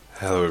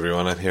Hello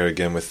everyone, I'm here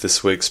again with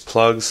this week's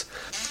plugs.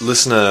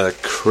 Listener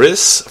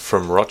Chris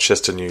from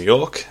Rochester, New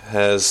York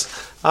has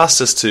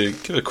asked us to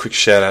give a quick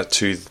shout out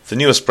to the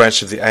newest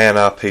branch of the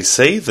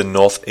ANRPC, the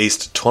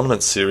Northeast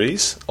Tournament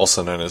Series,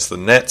 also known as the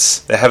Nets.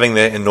 They're having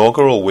their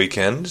inaugural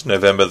weekend,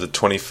 November the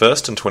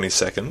 21st and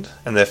 22nd,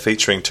 and they're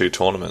featuring 2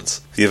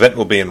 tournaments. The event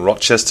will be in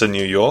Rochester,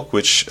 New York,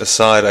 which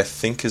aside I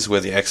think is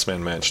where the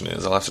X-Men mansion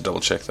is. I'll have to double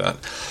check that.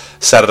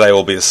 Saturday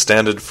will be a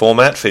standard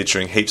format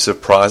featuring heaps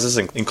of prizes,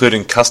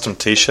 including custom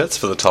t-shirts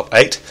for the top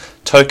 8,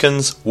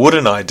 tokens,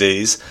 wooden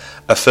IDs,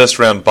 a first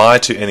round bye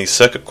to any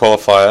circuit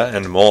qualifier,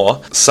 and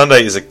more.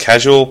 Sunday is a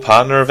casual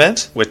partner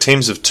event where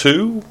teams of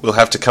 2 will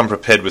have to come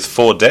prepared with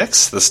 4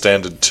 decks, the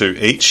standard 2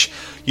 each,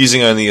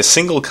 using only a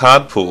single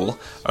card pool,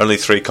 only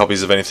 3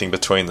 copies of anything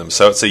between them.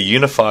 So it's a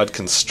unified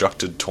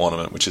constructed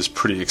tournament, which is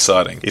pretty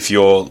exciting. If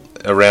you're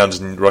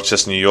around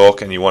Rochester, New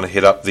York, and you want to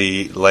hit up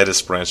the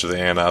latest branch of the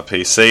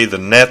ANRPC, the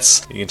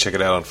Nets, you can check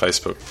it out on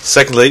Facebook.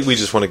 Secondly, we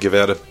just want to give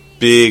out a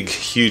big,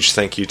 huge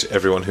thank you to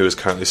everyone who is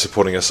currently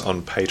supporting us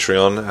on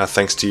Patreon.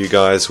 Thanks to you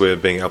guys, we're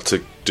being able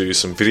to do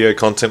some video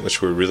content,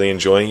 which we're really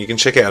enjoying. You can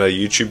check out our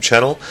YouTube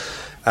channel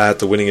at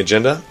The Winning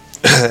Agenda.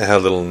 Our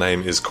little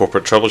name is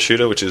Corporate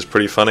Troubleshooter, which is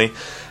pretty funny.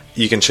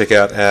 You can check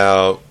out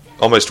our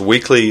almost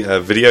weekly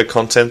video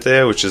content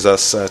there, which is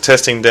us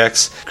testing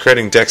decks,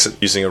 creating decks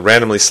using a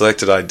randomly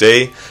selected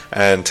ID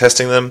and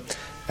testing them,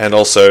 and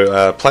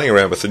also playing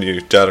around with the new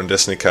Data and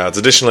Destiny cards.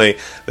 Additionally,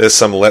 there's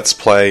some Let's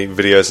Play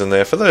videos in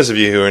there. For those of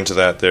you who are into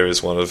that, there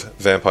is one of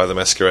Vampire the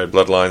Masquerade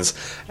Bloodlines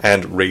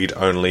and Read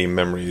Only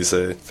Memories,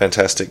 a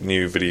fantastic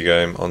new video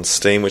game on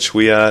Steam, which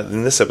we are,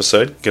 in this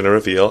episode, going to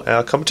reveal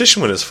our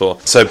competition winners for.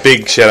 So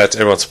big shout out to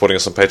everyone supporting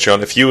us on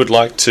Patreon. If you would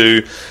like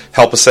to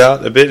help us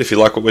out a bit, if you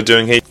like what we're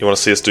doing here, you want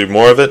to see us do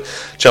more of it,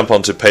 jump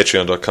onto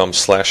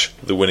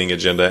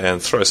patreon.com/thewinningagenda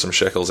and throw some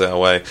shekels our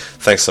way.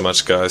 Thanks so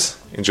much, guys.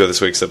 Enjoy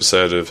this week's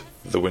episode of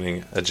The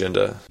Winning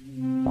Agenda.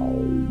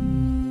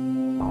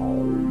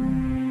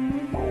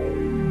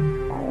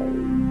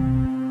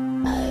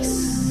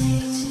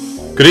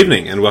 Good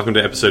evening and welcome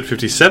to episode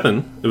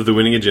 57 of The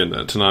Winning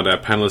Agenda. Tonight our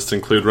panellists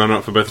include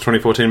runner-up for both the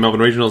 2014 Melbourne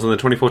Regionals and the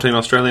 2014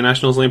 Australian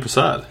Nationals, Liam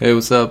Prasad. Hey,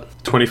 what's up?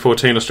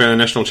 2014 Australian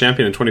National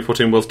Champion and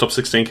 2014 World's Top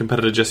 16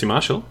 competitor Jesse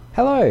Marshall.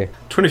 Hello.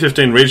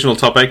 2015 Regional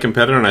Top 8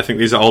 competitor, and I think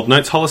these are old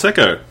notes, Hollis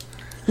Echo.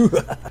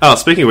 Oh,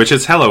 speaking of which,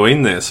 it's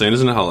Halloween there soon,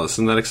 isn't it, Hollis?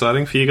 Isn't that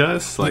exciting for you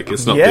guys? Like,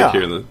 it's not big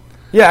here in the...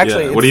 Yeah,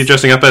 actually... Yeah. What are you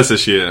dressing up as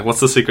this year? What's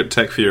the secret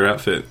tech for your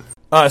outfit?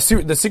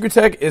 The secret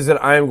tech is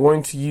that I am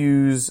going to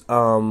use...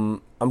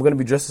 I'm going to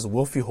be dressed as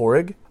Wolfie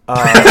Horrig.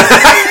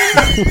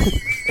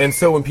 And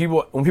so when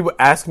people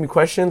ask me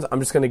questions,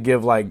 I'm just going to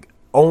give, like,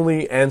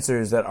 only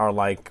answers that are,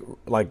 like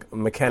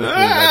mechanically...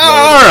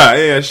 Alright,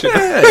 yeah, sure.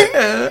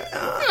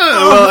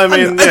 Well, I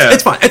mean, yeah.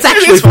 It's fine. It's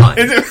actually fine.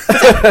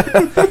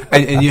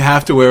 and you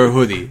have to wear a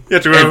hoodie. You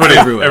have to wear a hoodie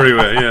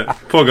everywhere, yeah.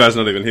 Poor guy's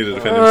not even here to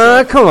defend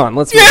himself. Come on,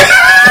 let's... Yeah.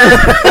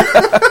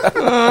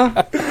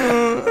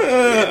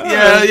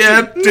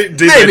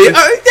 Maybe.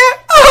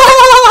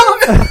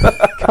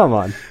 Come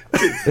on.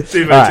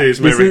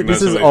 DVTs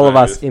this is all of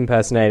us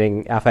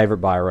impersonating our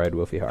favourite Bioroad,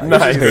 Wolfie Horrig.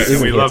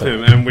 Nice. We love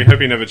him, and we hope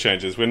he never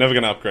changes. We're never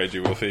going to upgrade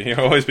you, Wolfie. You'll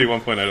always be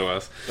 1.0 to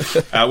us.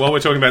 While we're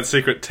talking about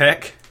secret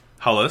tech,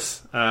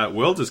 Hollis,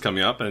 Worlds is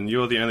coming up, and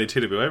you're the only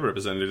TWA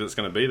representative that's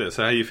going to be there.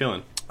 So how are you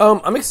feeling?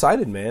 I'm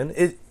excited, man.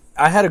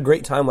 I had a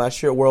great time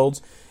last year at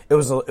Worlds. It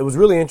was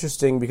really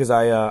interesting because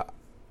I,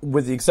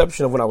 with the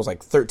exception of when I was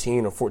like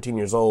 13 or 14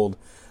 years old,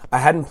 I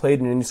hadn't played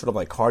in any sort of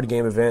like card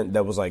game event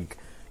that was like,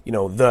 you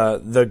know,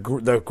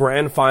 the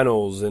grand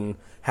finals and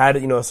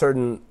had, you know, a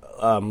certain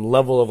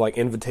level of like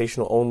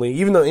invitational only.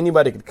 Even though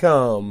anybody could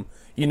come,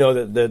 you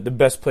know, the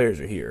best players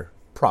are here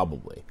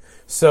probably.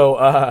 So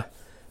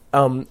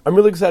I'm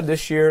really excited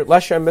this year.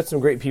 Last year I met some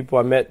great people.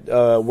 I met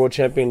world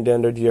champion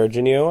Dander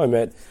D'Argenio. I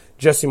met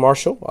Jesse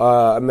Marshall.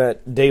 I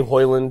met Dave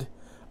Hoyland,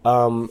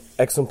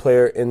 excellent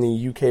player in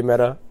the UK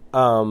meta.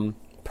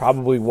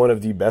 Probably one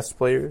of the best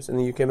players in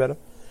the UK meta.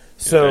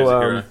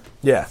 So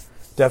yeah.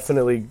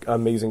 Definitely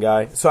amazing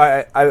guy. So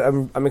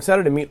I'm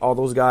excited to meet all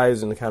those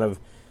guys and kind of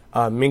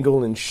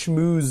mingle and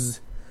schmooze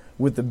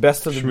with the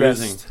best of the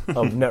best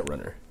of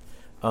Netrunner.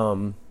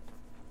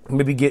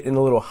 Maybe get in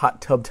a little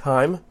hot tub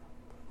time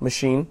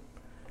machine.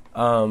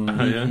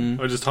 Yeah,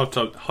 or just hot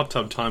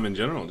tub time in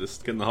general.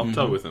 Just get in the hot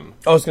tub with them.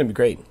 Oh, it's gonna be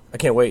great. I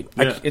can't wait.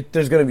 Yeah.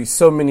 There's gonna be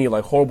so many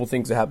like horrible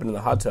things that happen in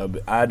the hot tub.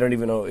 I don't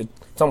even know.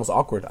 It's almost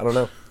awkward. I don't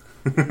know.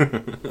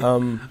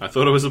 I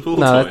thought it was a pool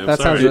toy.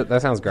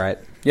 That sounds great.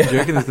 Yeah. Do you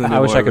reckon it's going to be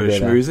more of a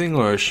schmoozing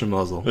or a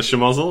schmozzle? A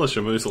schmozzle, a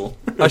schmoozle.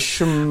 A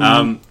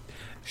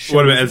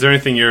What about? Is there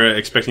anything you're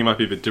expecting might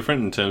be a bit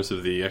different in terms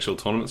of the actual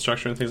tournament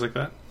structure and things like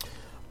that?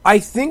 I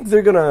think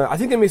they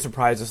may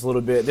surprise us a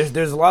little bit.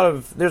 There's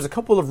a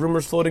couple of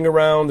rumors floating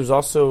around. There's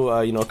also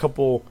a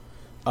couple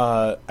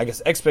I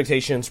guess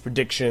expectations,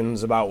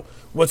 predictions about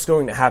what's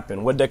going to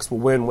happen, what decks will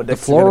win, what decks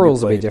the floor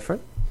rules will be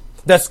different.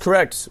 That's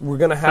correct. We're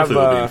gonna have be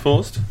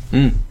enforced.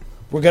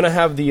 We're gonna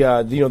have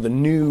the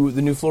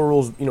new floor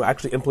rules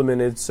actually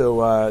implemented.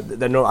 So I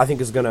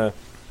think is gonna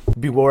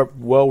be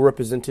well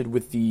represented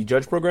with the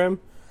judge program.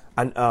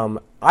 And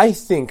I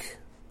think,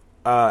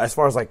 as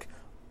far as like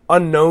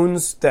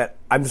unknowns that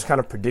I'm just kind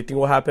of predicting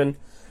will happen,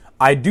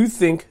 I do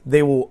think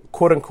they will,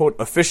 quote unquote,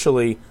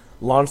 officially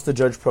launch the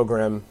judge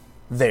program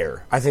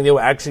there. I think they will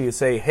actually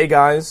say, hey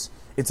guys,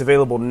 it's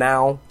available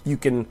now.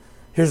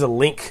 Here's a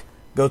link,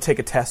 go take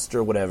a test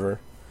or whatever.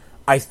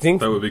 I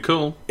think that would be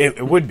cool.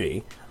 It would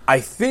be. I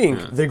think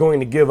they're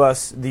going to give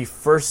us the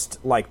first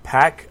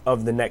pack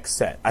of the next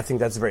set. I think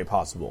that's very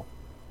possible.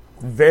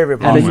 Very, very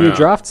possible. And a new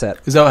draft set.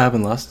 Is that what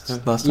happened last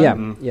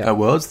time? Yeah. At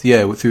Worlds?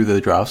 Yeah, through the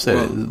draft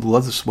set.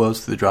 Lots of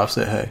Worlds through the draft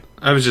set, hey.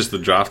 I was just the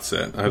draft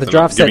set. I hope The they're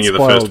draft not giving set you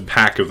the spoiled. first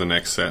pack of the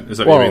next set. Is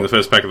that what you mean, the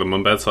first pack of the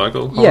Mumbad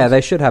cycle? Yeah,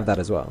 they should have that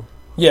as well.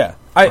 Yeah.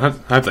 I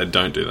hope they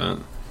don't do that.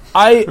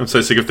 I'm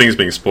so sick of things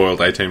being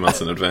spoiled 18 months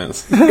in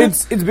advance.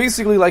 It's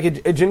basically like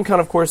a Gen Con,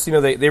 of course,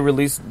 they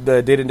released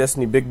the Data and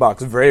Destiny big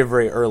box very,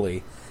 very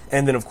early.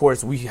 And then, of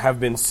course, we have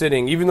been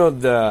sitting, even though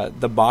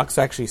the box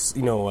actually,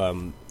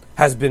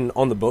 has been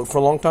on the boat for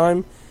a long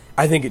time,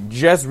 I think it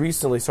just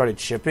recently started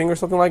shipping or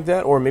something like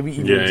that, or maybe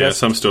even Yeah,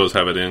 some stores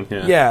have it in,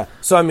 Yeah,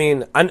 so, I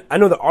mean, I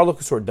know that our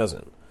local store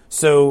doesn't.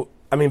 So,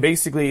 I mean,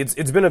 basically,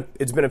 it's been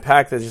a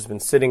pack that's just been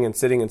sitting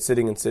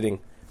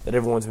that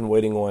everyone's been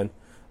waiting on.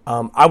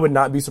 I would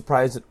not be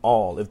surprised at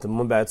all if the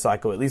Mumbad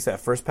Cycle, at least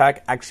that first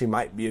pack, actually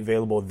might be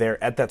available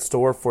there at that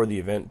store for the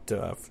event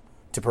to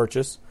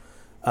purchase.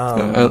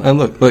 And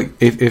look,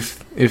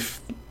 if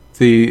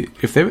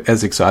they're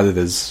as excited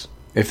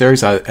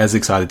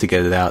to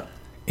get it out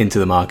into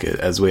the market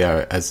as we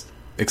are as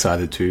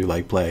excited to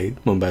play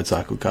Mumbad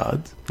Cycle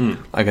cards,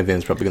 I think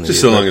it's probably going to be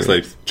just so long as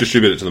they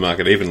distribute it to the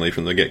market evenly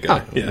from the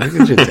get-go.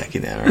 It's just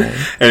techie now, right?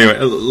 Anyway,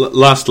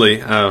 lastly,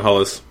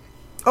 Hollis.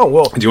 Oh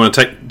well. Do you want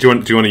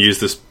to use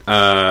this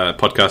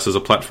podcast as a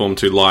platform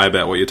to lie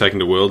about what you're taking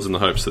to Worlds in the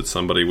hopes that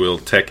somebody will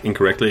tech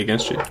incorrectly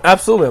against you?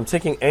 Absolutely, I'm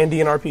taking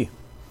Andy and RP.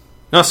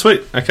 Oh,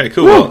 sweet. Okay,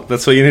 cool. Well,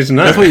 that's what you need to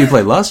know. That's what you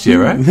played last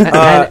year, right?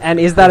 And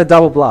is that a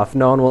double bluff?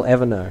 No one will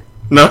ever know.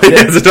 No,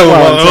 it's a double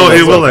bluff. Oh,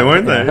 it will,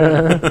 won't they?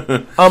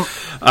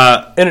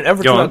 In an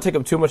effort to not take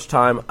up too much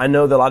time, I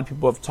know that a lot of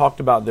people have talked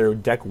about their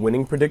deck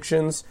winning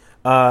predictions.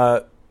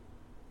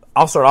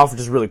 I'll start off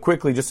just really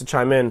quickly, just to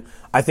chime in.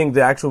 I think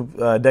the actual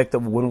deck that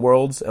will win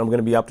Worlds, and I'm going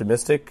to be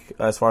optimistic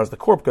as far as the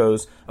Corp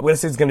goes, I'm going to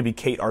say it's going to be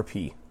Kate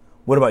RP.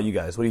 What about you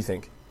guys? What do you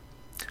think?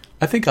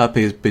 I think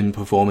RP has been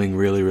performing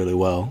really, really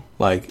well.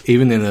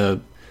 Even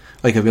in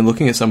I've been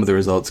looking at some of the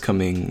results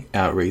coming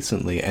out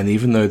recently, and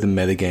even though the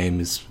metagame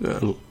is,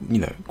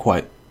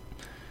 quite...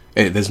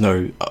 there's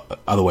no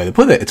other way to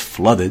put it. It's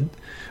flooded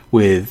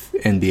with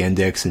NBN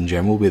decks in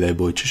general, be they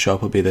Butcher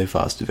Shop or be they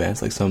Fast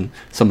Advance.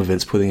 Some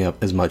events putting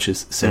up as much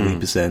as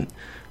 70%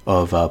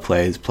 of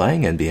players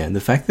playing NBN.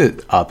 The fact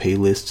that RP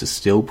lists are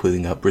still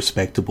putting up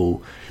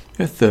respectable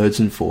thirds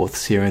and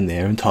fourths here and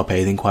there and top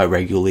 8ing quite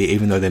regularly,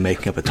 even though they're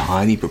making up a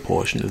tiny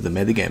proportion of the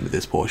metagame at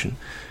this portion.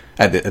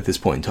 At this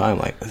point in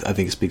time, I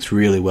think it speaks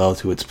really well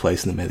to its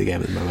place in the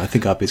metagame at the moment. I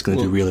think RP is going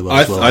to do really well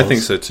as well. I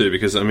think so too,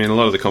 because a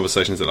lot of the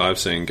conversations that I've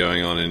seen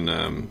going on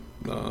in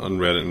on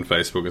Reddit and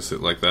Facebook and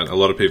stuff like that, a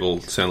lot of people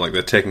sound like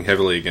they're taking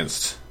heavily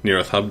against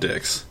Near-Earth Hub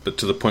decks, but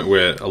to the point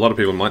where a lot of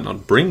people might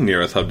not bring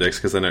Near-Earth Hub decks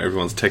because they know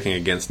everyone's taking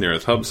against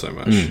Near-Earth Hub so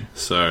much.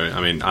 So,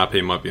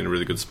 RP might be in a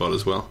really good spot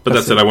as well. But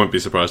that said, I won't be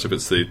surprised if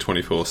it's the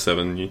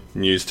 24/7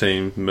 news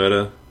team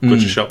murder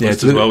Butcher Shop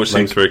list as well, which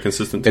seems very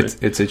consistent too.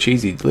 It's a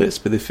cheesy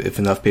list, but if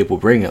enough people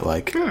bring it,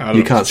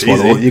 you can't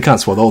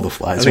swat all the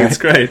flies. I think it's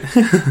great.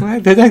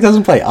 The deck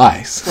doesn't play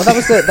ice. Well,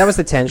 that was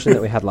the tension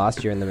that we had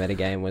last year in the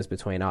metagame, was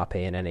between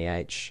RP and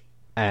NEH.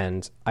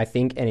 And I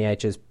think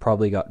NEH has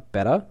probably got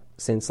better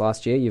since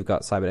last year. You've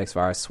got Cyberdex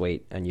Virus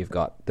Suite, and you've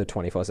got the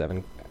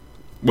 24/7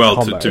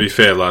 Well, to be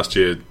fair, last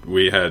year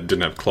we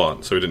didn't have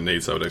Clot, so we didn't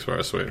need Cyberdex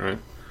Virus Suite, right?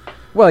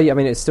 Well, yeah,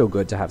 it's still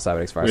good to have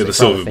Cyberdex Virus Suite. The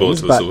silver bullet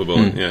to the silver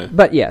bullet, yeah.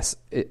 But yes,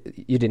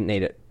 you didn't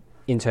need it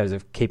in terms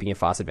of keeping your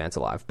Fast Advance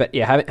alive. But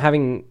yeah,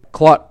 having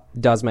Clot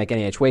does make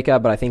NEH weaker,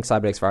 but I think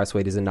Cyberdex Virus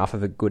Suite is enough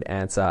of a good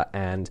answer,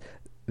 and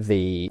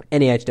the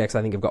NEH decks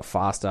I think have got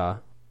faster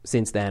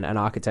since then, and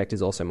Architect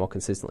is also more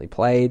consistently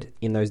played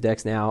in those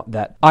decks now,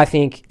 that I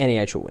think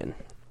NEH will win.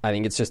 I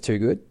think it's just too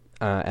good,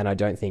 and I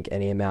don't think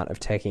any amount of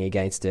teching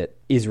against it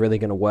is really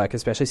going to work,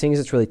 especially seeing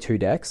as it's really two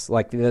decks.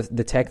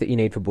 The tech that you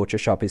need for Butcher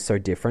Shop is so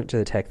different to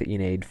the tech that you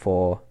need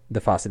for the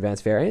Fast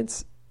Advance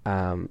variants,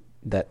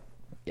 that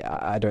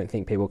I don't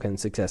think people can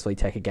successfully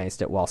tech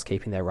against it whilst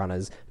keeping their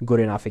runners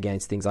good enough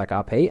against things like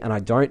RP, and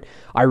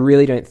I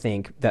really don't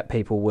think that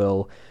people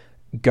will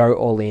go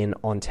all in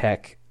on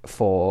tech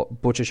for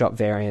Butcher Shop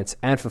variants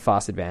and for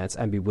Fast Advance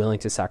and be willing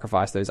to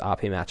sacrifice those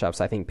RP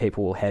matchups. I think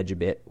people will hedge a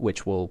bit,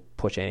 which will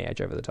push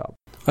NEH over the top.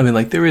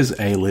 There is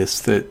a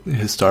list that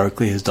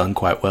historically has done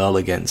quite well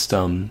against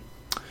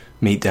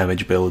meat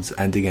damage builds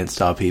and against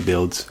RP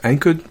builds,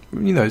 and could,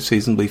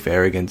 seasonably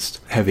fare against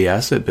heavy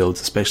asset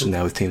builds, especially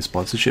now with team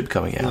sponsorship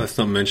coming out. Let's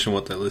not mention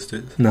what that list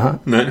is. No,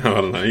 I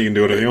don't know. You can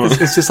do whatever you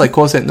want. It's just like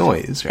Corset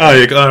Noise,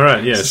 right? Oh,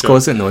 right, yeah. It's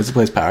Corset Noise that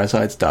plays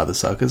Parasites, Data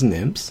Suckers, and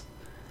Imps.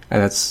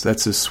 And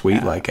that's a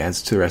sweet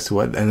answer to the rest of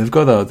what. And they've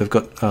got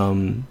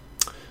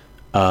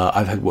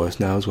I've had worse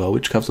now as well,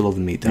 which covers a lot of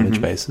the meat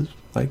damage bases.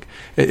 Like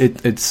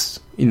it's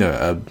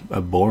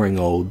a boring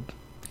old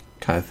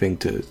kind of thing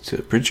to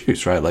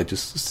produce, right? Like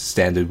just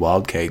standard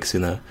wild cakes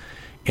in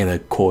a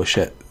core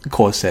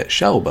set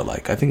shell, but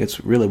like I think it's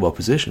really well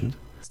positioned.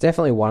 It's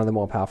definitely one of the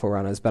more powerful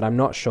runners, but I'm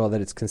not sure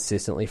that it's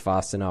consistently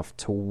fast enough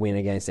to win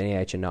against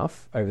NEH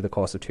enough over the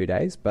course of 2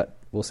 days, but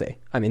we'll see.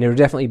 I mean, it'll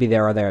definitely be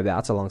there or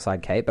thereabouts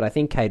alongside Kate, but I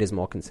think Kate is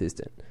more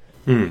consistent.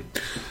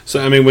 So,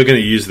 I mean, we're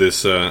going to use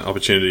this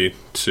opportunity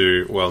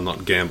to, well,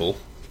 not gamble,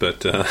 but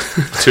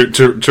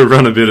to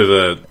run a bit of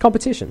a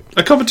competition.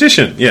 A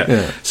competition,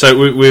 yeah. So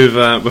we've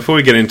before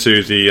we get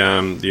into the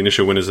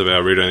initial winners of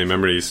our Read Only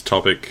Memories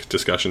topic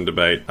discussion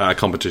debate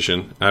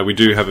competition, we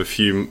do have a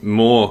few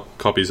more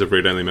copies of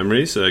Read Only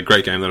Memories. A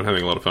great game that I'm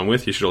having a lot of fun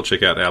with. You should all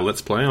check out our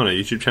Let's Play on our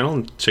YouTube channel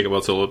and check out what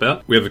it's all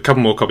about. We have a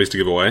couple more copies to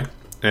give away.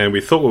 And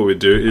we thought what we'd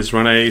do is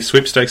run a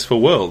sweepstakes for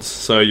Worlds.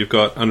 So you've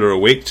got under a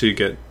week to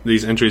get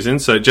these entries in.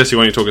 So Jesse,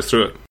 why don't you talk us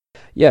through it?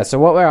 Yeah, so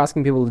what we're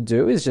asking people to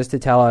do is just to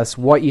tell us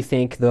what you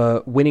think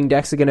the winning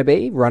decks are going to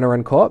be, runner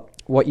and court,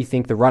 what you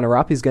think the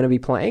runner-up is going to be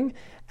playing,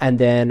 and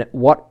then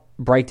what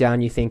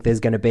breakdown you think there's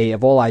going to be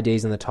of all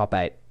IDs in the top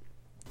 8.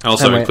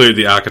 Also include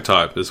the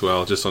archetype as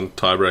well, just on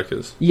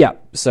tiebreakers. Yeah,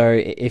 so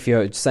if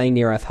you're saying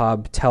Near Earth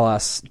Hub, tell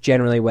us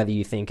generally whether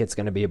you think it's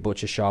going to be a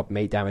Butcher Shop,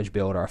 meat damage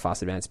build, or a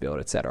fast advance build,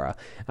 etc.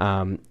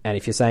 And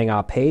if you're saying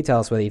RP, tell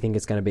us whether you think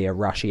it's going to be a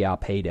Rushy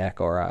RP deck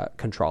or a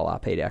Control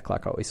RP deck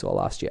like what we saw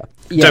last year.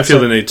 Yeah, don't feel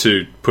the need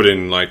to put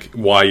in like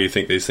why you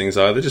think these things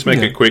are. Just make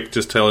it quick,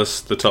 just tell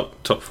us the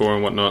top 4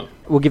 and whatnot.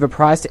 We'll give a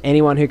prize to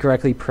anyone who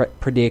correctly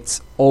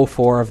predicts all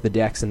 4 of the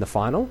decks in the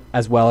final,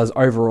 as well as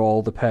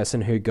overall the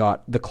person who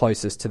got the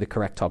closest to the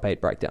correct top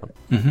 8 breakdown.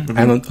 And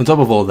on top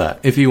of all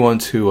that, if you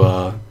want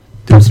to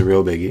do us a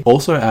real biggie,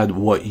 also add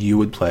what you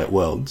would play at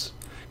Worlds,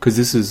 because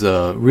this is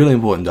really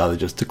important data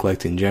just to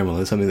collect in general.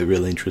 It's something that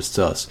really interests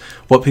us.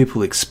 What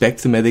people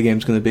expect the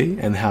metagame's going to be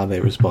and how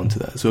they respond to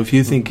that. So if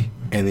you think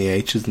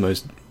NEH is the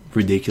most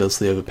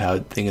ridiculously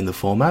overpowered thing in the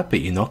format, but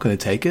you're not going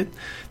to take it,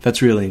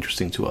 that's really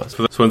interesting to us.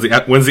 So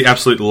when's the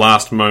absolute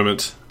last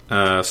moment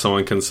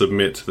someone can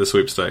submit the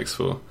sweepstakes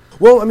for?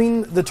 Well, I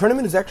mean, the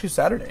tournament is actually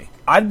Saturday.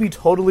 I'd be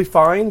totally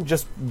fine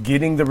just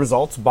getting the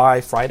results by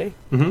Friday.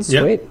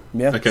 Sweet.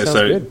 Yeah. Okay,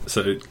 Sounds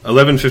so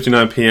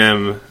 11:59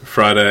 p.m.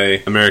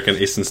 Friday, American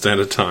Eastern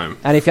Standard Time.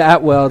 And if you're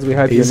at Worlds, we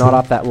hope you're not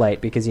up that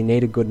late because you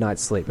need a good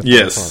night's sleep.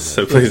 Yes,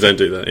 so please don't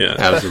do that, yeah.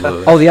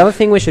 Absolutely. Oh, the other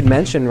thing we should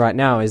mention right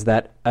now is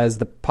that as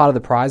the part of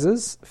the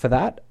prizes for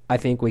that, I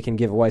think we can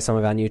give away some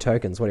of our new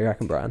tokens. What do you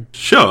reckon, Brian?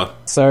 Sure.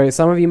 So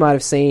some of you might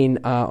have seen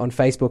on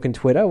Facebook and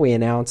Twitter, we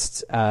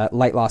announced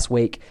late last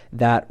week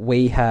that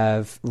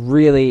we're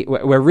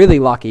really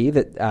lucky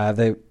that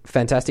the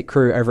fantastic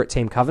crew over at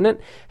Team Covenant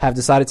have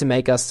decided to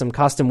make us some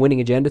custom winning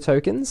agenda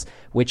tokens,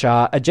 which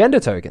are agenda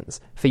tokens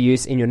for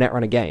use in your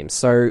Netrunner games.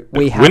 So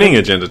we have winning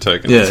agenda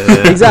tokens.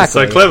 Yeah.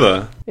 Exactly. So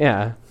clever.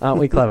 Yeah, aren't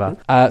we clever?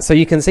 So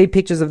you can see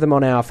pictures of them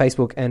on our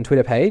Facebook and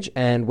Twitter page,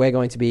 and we're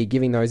going to be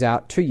giving those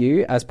out to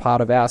you as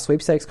part of our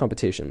sweepstakes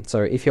competition.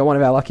 So if you're one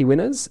of our lucky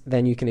winners,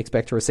 then you can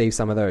expect to receive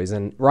some of those.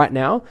 And right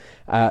now,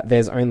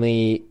 there's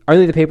only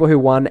the people who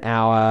won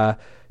our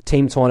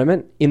team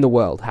tournament in the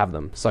world have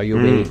them. So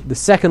you'll be the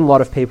second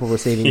lot of people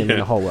receiving them in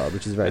the whole world,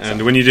 which is very exciting.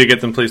 And when you do get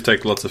them, please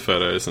take lots of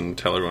photos and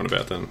tell everyone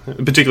about them.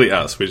 Particularly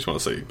us. We just want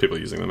to see people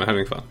using them and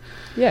having fun.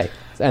 Yay.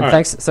 And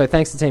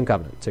thanks to Team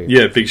Covenant too.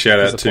 Yeah, big shout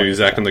out to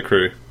Zach and the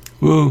crew.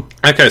 Woo.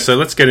 Okay, so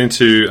let's get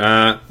into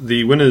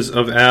the winners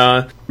of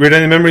our Read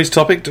Only Memories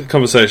topic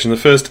conversation. The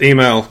first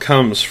email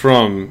comes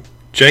from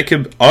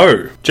Jacob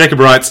O. Jacob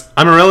writes,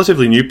 I'm a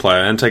relatively new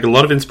player and take a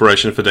lot of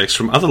inspiration for decks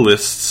from other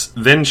lists,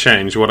 then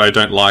change what I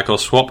don't like or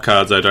swap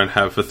cards I don't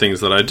have for things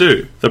that I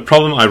do. The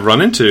problem I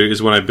run into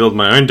is when I build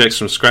my own decks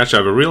from scratch, I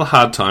have a real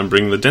hard time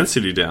bringing the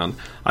density down.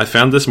 I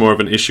found this more of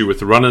an issue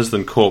with runners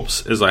than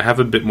corps, as I have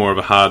a bit more of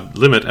a hard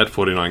limit at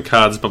 49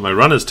 cards, but my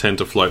runners tend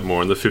to float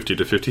more in the 50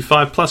 to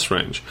 55 plus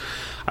range.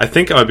 I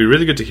think it would be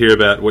really good to hear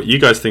about what you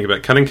guys think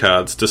about cutting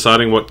cards,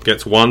 deciding what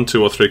gets 1,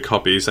 2 or 3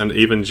 copies, and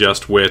even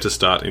just where to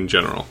start in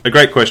general. A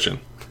great question.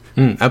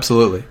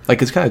 Absolutely.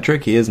 Like, it's kind of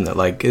tricky, isn't it?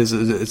 Like,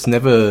 it's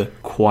never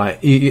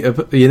quite...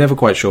 You're never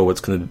quite sure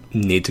what's going to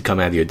need to come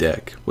out of your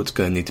deck, what's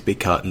going to need to be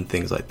cut and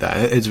things like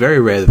that. It's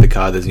very rare that the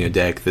card is in your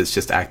deck that's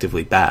just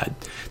actively bad,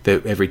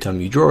 that every time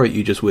you draw it,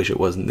 you just wish it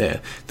wasn't there.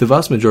 The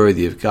vast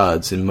majority of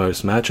cards in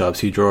most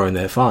matchups, you draw and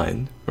they're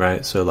fine,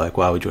 right? So, like,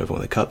 why would you ever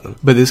want to cut them?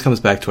 But this comes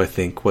back to, I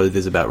think, what it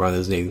is about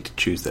runners needing to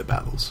choose their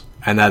battles.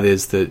 And that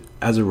is that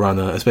as a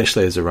runner,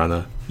 especially as a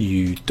runner,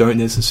 you don't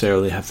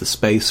necessarily have the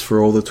space for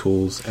all the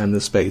tools and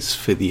the space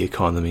for the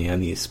economy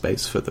and the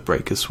space for the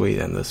breaker suite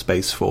and the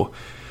space for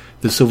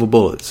the silver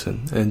bullets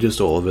and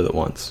just all of it at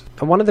once.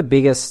 And one of the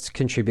biggest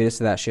contributors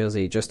to that,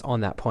 Shilzy, just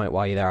on that point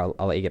while you're there,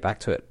 I'll let you get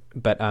back to it,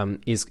 but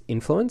is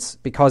influence.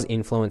 Because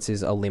influence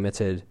is a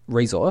limited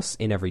resource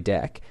in every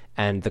deck,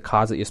 and the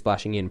cards that you're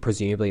splashing in,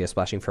 presumably you're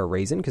splashing for a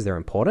reason because they're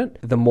important.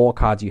 The more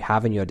cards you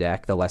have in your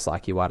deck, the less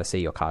likely you are to see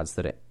your cards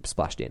that it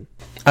splashed in.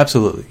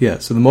 Absolutely, yeah.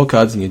 So the more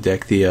cards in your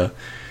deck, the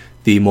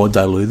the more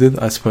diluted,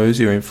 I suppose,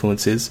 your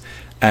influence is.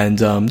 And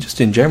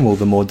just in general,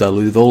 the more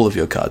diluted all of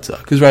your cards are.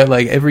 Because, right,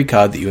 like, every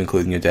card that you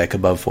include in your deck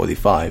above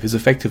 45 is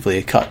effectively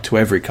a cut to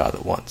every card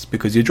at once,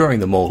 because you're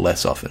drawing them all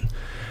less often.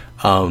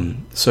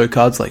 So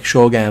cards like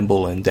Shore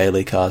Gamble and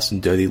Daily Cast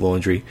and Dirty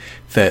Laundry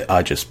that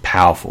are just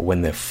powerful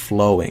when they're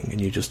flowing,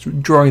 and you're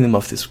just drawing them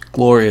off this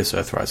glorious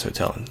Earthrise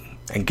Hotel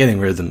and getting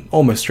rid of them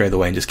almost straight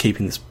away and just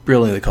keeping this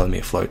brilliant economy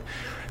afloat.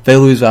 They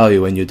lose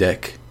value when your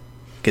deck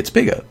gets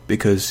bigger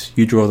because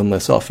you draw them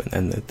less often,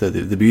 and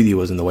the beauty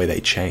was in the way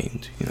they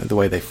chained, the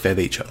way they fed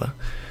each other.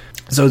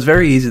 So it's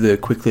very easy to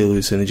quickly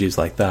lose synergies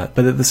like that,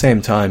 but at the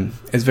same time,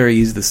 it's very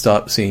easy to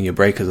start seeing your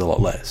breakers a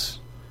lot less.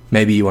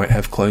 Maybe you won't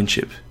have Clone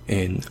Chip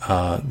in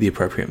the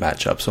appropriate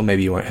matchups, or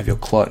maybe you won't have your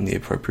Clot in the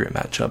appropriate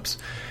matchups.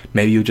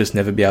 Maybe you'll just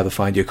never be able to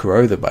find your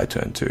Kuroda by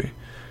turn 2.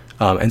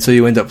 And so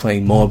you end up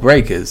playing more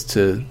breakers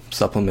to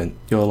supplement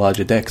your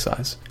larger deck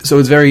size. So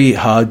it's very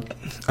hard.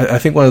 I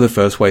think one of the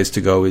first ways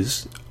to go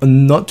is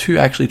not to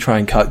actually try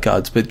and cut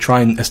cards, but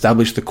try and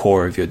establish the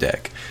core of your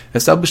deck.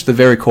 Establish the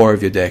very core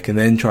of your deck, and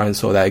then try and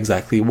sort out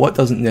exactly what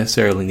doesn't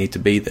necessarily need to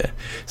be there.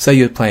 Say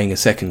you're playing a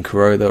second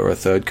Kuroda or a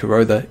third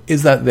Kuroda.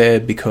 Is that there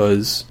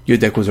because your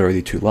deck was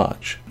already too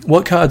large?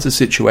 What cards are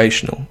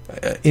situational?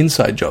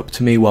 Inside Job,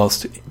 to me,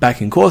 whilst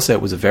back in Core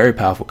Set was a very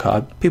powerful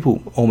card,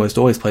 people almost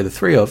always play the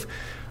 3 of.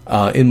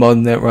 In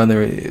Modern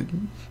Netrunner,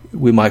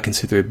 we might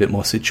consider it a bit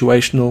more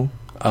situational.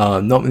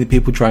 Not many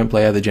people try and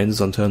play other genders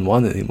on turn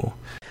 1 anymore.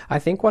 I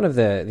think one of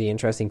the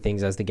interesting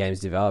things as the game's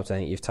developed, I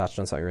think you've touched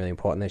on something really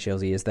important there,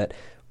 Shilsey, is that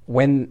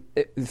for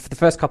the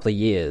first couple of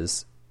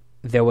years,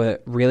 there were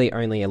really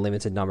only a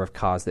limited number of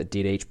cards that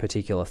did each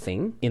particular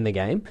thing in the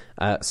game.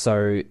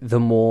 So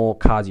the more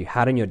cards you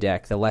had in your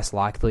deck, the less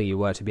likely you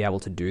were to be able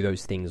to do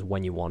those things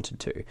when you wanted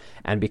to.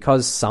 And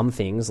because some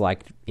things,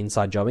 like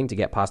inside jobbing to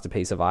get past a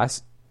piece of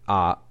ice,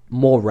 are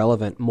more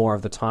relevant more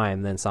of the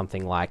time than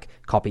something like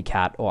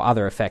Copycat or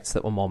other effects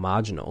that were more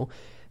marginal,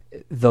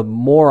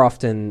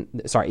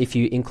 if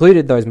you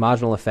included those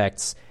marginal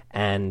effects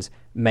and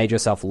made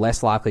yourself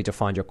less likely to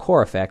find your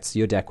core effects,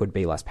 your deck would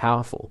be less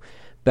powerful.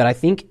 But I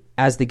think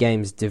as the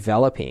game's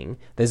developing,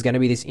 there's going to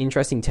be this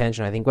interesting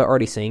tension. I think we're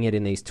already seeing it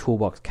in these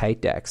Toolbox Kate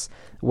decks,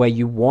 where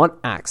you want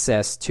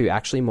access to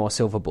actually more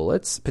silver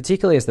bullets,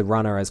 particularly as the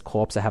runner, as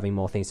Corps are having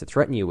more things to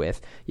threaten you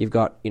with. You've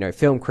got,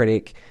 Film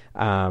Critic,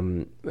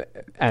 and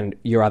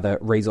your other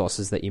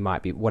resources that you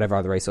might be, whatever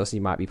other resources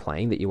you might be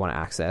playing that you want to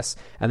access.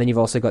 And then you've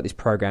also got this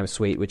program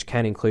suite, which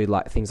can include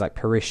things like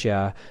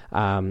Peritia,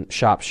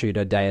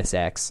 Sharpshooter, Deus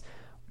Ex,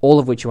 all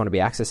of which you want to be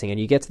accessing. And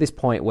you get to this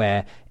point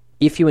where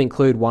if you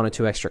include 1 or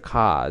 2 extra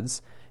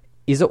cards,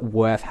 is it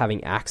worth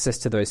having access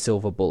to those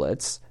silver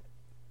bullets,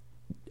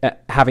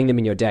 having them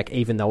in your deck,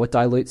 even though it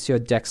dilutes your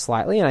deck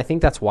slightly? And I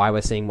think that's why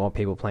we're seeing more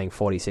people playing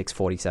 46,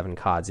 47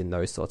 cards in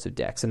those sorts of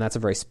decks. And that's a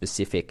very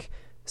specific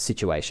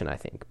situation, I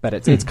think. But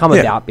it's come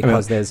about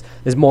because there's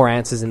more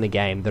answers in the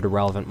game that are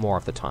relevant more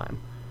of the time.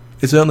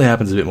 It certainly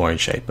happens a bit more in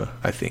Shaper,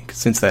 I think,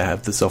 since they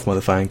have the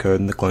self-modifying code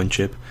and the clone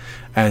chip.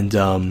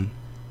 And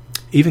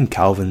even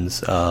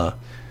Calvin's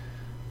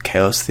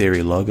Chaos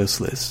Theory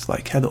Logos list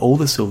had all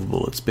the silver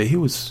bullets, but by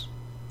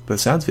the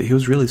sounds of it, he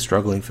was really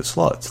struggling for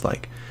slots.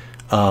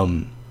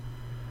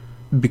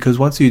 Because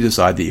once you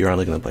decide that you're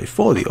only going to play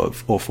 40 or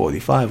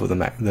 45 or the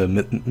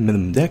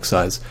minimum deck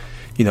size,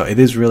 it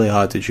is really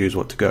hard to choose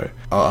what to go.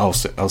 I'll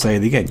say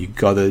it again. You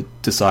got to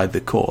decide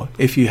the core.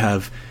 If you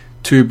have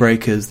 2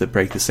 breakers that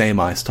break the same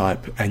ice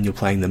type and you're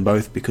playing them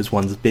both because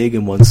one's big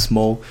and one's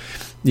small,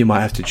 you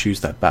might have to choose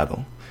that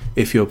battle.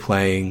 If you're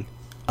playing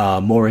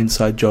more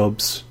inside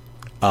jobs,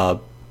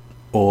 or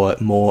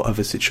more of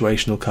a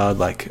situational card,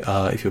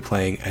 if you're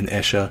playing an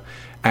Escher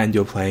and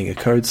you're playing a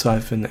Code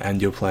Siphon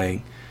and you're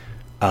playing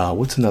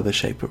what's another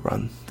Shaper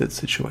run that's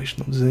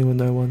situational? Does anyone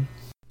know one?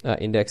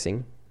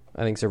 Indexing,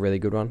 I think, is a really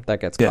good one. That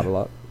gets cut a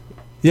lot.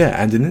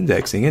 Yeah, and in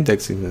indexing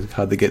is a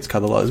card that gets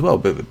cut a lot as well.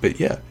 But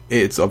yeah,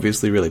 it's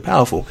obviously really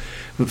powerful.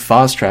 But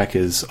Fast Track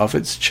is off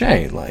its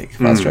chain.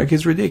 Fast Track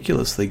is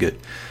ridiculously good.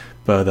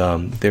 But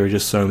there are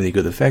just so many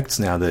good effects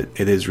now that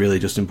it is really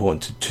just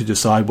important to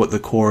decide what the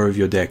core of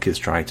your deck is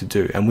trying to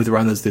do. And with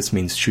runners, this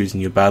means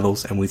choosing your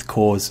battles, and with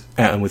cores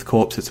and with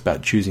corps, it's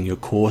about choosing your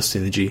core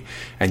synergy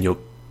and your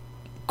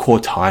core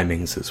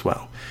timings as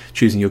well.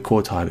 Choosing your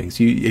core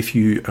timings. If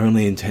you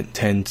only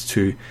intend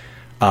to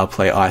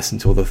play ice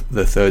until the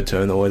 3rd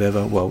turn or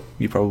whatever, well,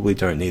 you probably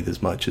don't need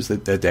as much as the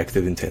deck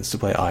that intends to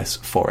play ice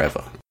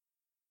forever.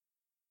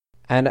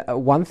 And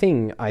one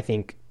thing I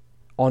think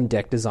on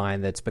deck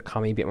design that's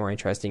becoming a bit more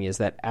interesting is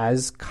that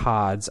as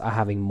cards are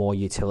having more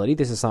utility,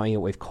 this is something that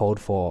we've called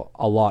for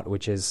a lot,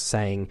 which is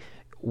saying,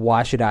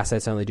 why should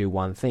assets only do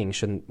one thing?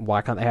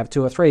 Why can't they have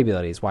 2 or 3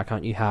 abilities? Why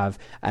can't you have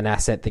an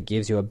asset that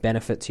gives you a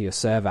benefit to your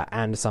server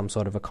and some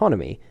sort of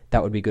economy?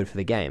 That would be good for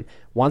the game.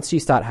 Once you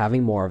start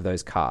having more of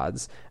those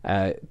cards,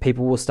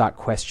 people will start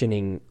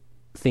questioning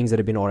things that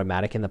have been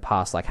automatic in the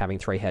past, like having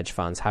 3 hedge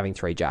funds, having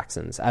 3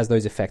 Jacksons, as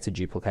those effects are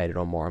duplicated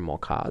on more and more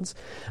cards.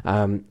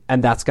 And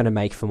that's going to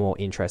make for more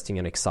interesting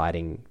and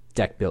exciting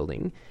deck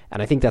building.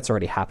 And I think that's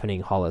already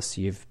happening, Hollis.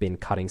 You've been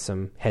cutting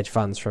some hedge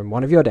funds from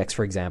one of your decks,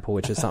 for example,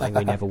 which is something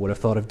we never would have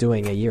thought of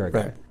doing a year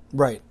ago.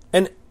 Right.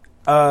 And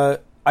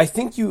I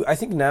think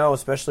now,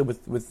 especially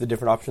with the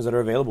different options that are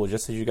available,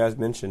 just as you guys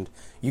mentioned,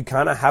 you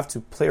kind of have to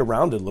play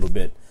around a little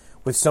bit.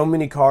 With so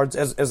many cards,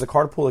 as the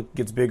card pool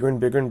gets bigger and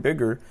bigger and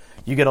bigger,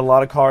 you get a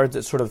lot of cards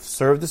that sort of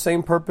serve the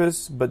same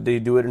purpose, but they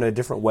do it in a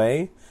different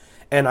way.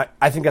 And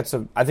I think that's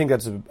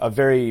a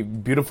very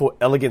beautiful,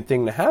 elegant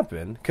thing to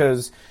happen,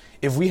 because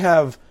if we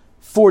have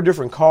 4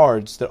 different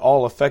cards that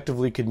all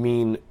effectively could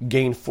mean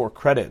gain 4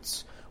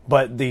 credits,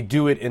 but they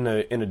do it in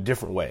a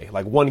different way.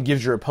 Like one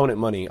gives your opponent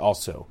money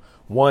also.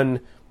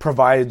 One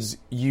provides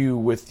you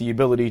with the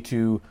ability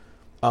to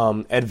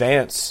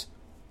advance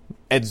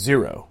at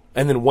 0.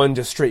 And then one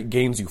just straight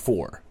gains you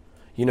 4,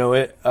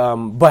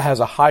 but has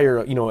a higher,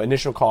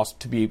 initial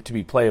cost to be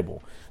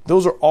playable.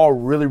 Those are all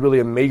really, really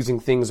amazing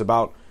things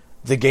about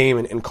the game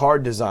and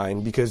card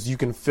design, because you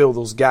can fill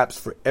those gaps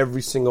for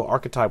every single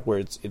archetype where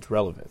it's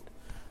relevant.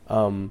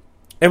 And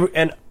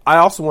I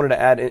also wanted to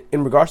add,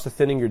 in regards to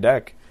thinning your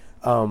deck,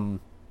 and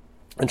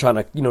trying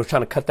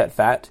to cut that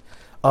fat.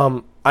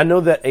 I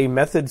know that a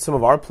method some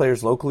of our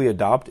players locally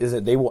adopt is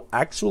that they will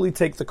actually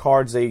take the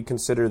cards they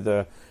consider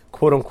the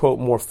quote-unquote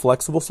more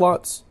flexible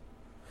slots,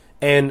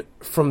 and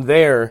from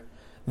there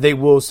they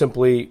will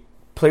simply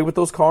play with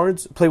those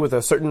cards, play with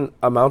a certain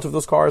amount of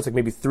those cards, like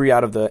maybe 3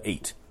 out of the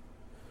 8.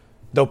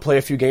 They'll play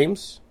a few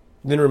games,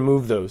 then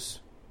remove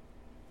those,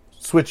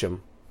 switch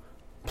them,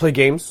 play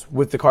games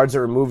with the cards that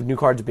are removed, new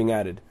cards being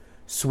added,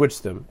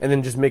 switch them, and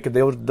then just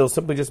they'll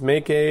simply just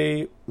make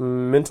a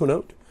mental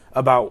note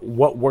about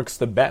what works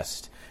the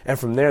best, and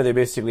from there they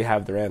basically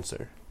have their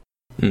answer.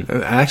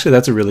 Actually,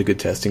 that's a really good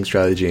testing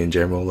strategy in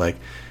general. Like,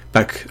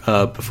 back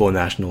before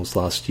Nationals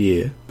last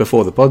year,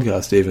 before the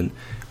podcast even,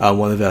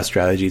 one of our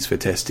strategies for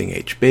testing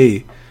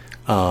HB,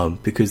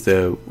 because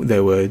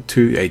there were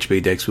 2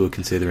 HB decks we were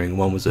considering.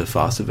 One was a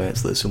fast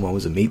advance list and one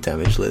was a meat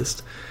damage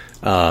list.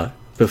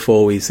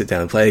 Before we sit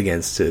down and play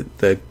against it,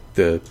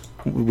 the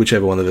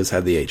whichever one of us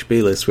had the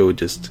HB list, we would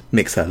just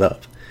mix that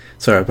up.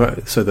 So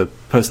the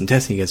person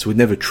testing against would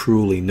never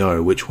truly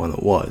know which one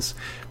it was.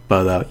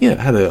 But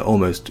had an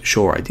almost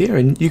sure idea,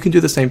 and you can do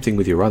the same thing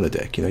with your runner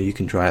deck. You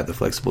can try out the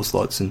flexible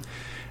slots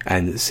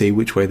and see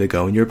which way they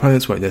go, and your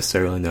opponents won't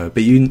necessarily know.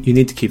 But you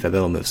need to keep that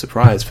element of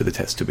surprise for the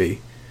test to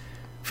be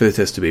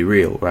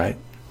real, right?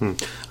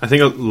 I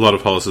think a lot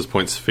of Hollis's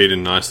points feed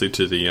in nicely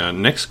to the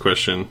next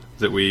question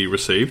that we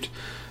received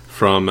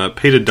from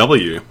Peter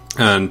W.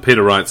 And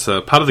Peter writes,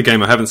 part of the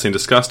game I haven't seen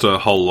discussed a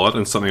whole lot,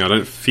 and something I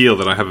don't feel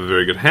that I have a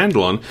very good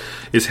handle on,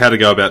 is how to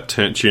go about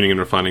tuning and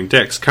refining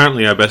decks.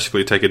 Currently, I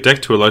basically take a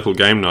deck to a local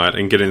game night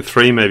and get in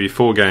 3, maybe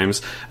 4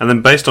 games, and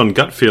then based on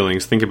gut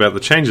feelings, think about the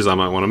changes I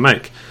might want to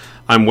make.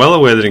 I'm well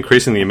aware that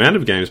increasing the amount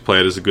of games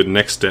played is a good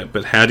next step,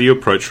 but how do you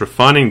approach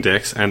refining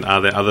decks, and are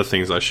there other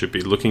things I should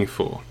be looking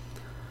for?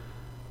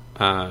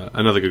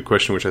 Another good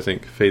question, which I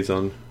think feeds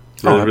on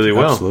really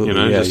well.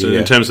 Absolutely.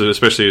 In terms of,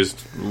 especially as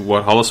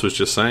what Hollis was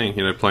just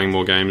saying, playing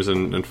more games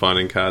and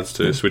finding cards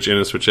to switch in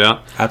and switch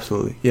out.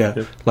 Absolutely,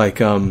 yeah. Like,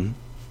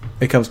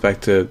 it comes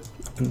back to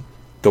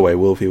the way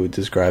Wolfie would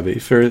describe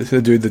it. For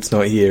a dude that's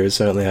not here, is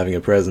certainly having a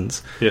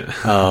presence. Yeah.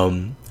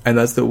 And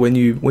that's that when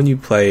you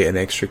play an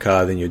extra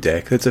card in your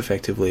deck, that's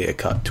effectively a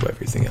cut to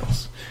everything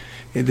else.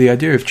 The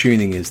idea of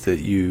tuning is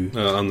that you...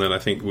 on that, I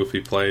think Wolfie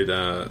played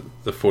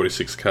the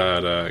 46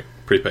 card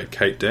prepaid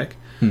Kate deck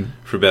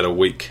for about a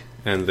week,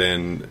 and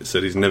then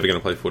said he's never going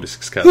to play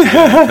 46 cards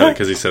again,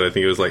 because he said, I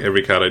think it was like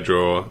every card I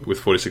draw with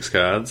 46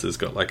 cards has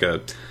got like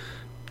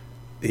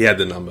he had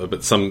the number,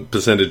 but some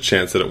percentage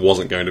chance that it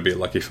wasn't going to be a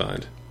lucky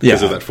find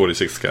because of that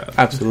 46th card.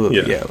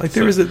 Absolutely, yeah. Like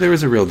there is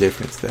a real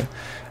difference there,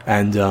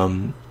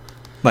 and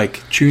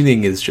like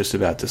tuning is just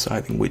about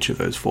deciding which of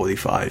those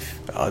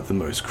 45 are the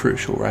most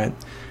crucial, right?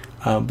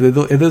 But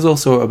there's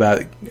also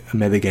about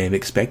metagame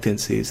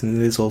expectancies,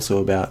 and there's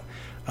also about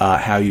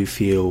how you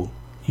feel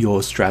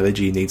your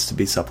strategy needs to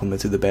be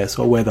supplemented the best,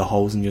 or where the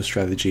holes in your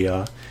strategy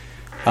are.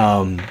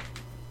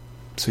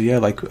 So yeah,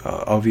 like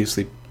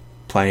obviously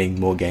playing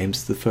more games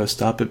is the first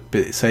step,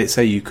 but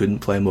say you couldn't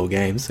play more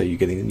games, so you're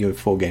getting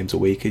 4 games a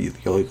week at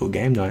your local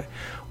game night.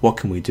 What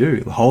can we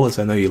do? Hollis,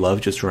 I know you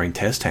love just drawing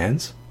test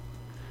hands.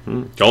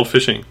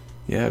 Goldfishing.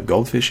 Yeah,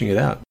 goldfishing it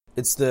out.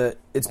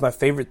 It's my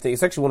favorite thing.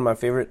 It's actually one of my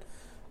favorite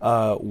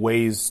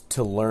ways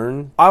to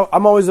learn.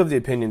 I'm always of the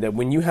opinion that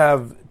when you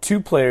have 2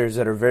 players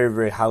that are very,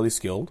 very highly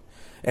skilled,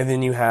 and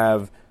then you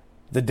have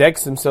the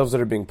decks themselves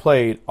that are being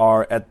played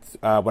are at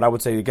what I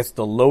would say gets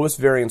the lowest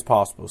variance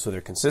possible. So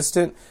they're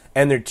consistent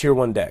and they're tier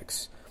 1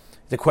 decks.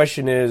 The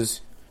question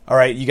is, all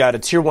right, you got a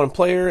tier 1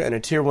 player and a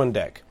tier 1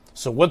 deck.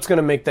 So what's going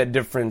to make that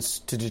difference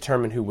to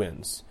determine who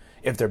wins?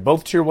 If they're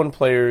both tier 1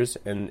 players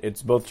and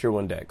it's both tier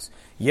 1 decks.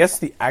 Yes,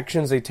 the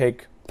actions they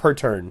take per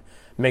turn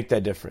make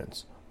that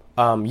difference.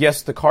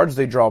 Yes, the cards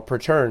they draw per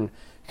turn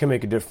can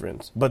make a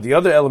difference. But the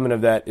other element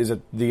of that is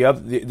that the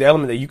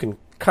element that you can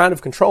kind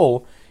of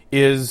control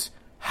is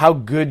how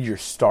good your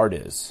start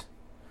is.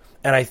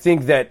 And I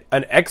think that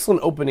an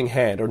excellent opening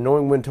hand, or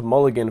knowing when to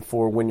mulligan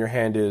for when your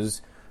hand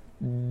is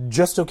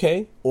just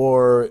okay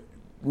or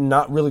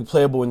not really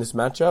playable in this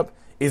matchup,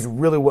 is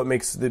really what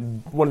makes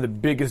one of the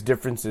biggest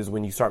differences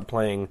when you start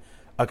playing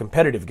a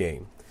competitive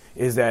game.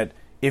 Is that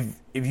if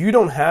you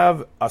don't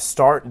have a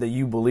start that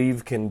you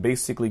believe can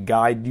basically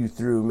guide you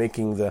through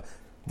making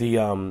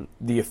the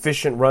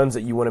efficient runs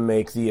that you want to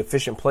make, the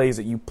efficient plays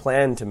that you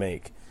plan to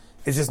make,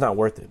 it's just not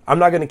worth it. I'm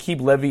not going to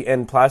keep Levy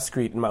and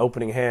Plascrete in my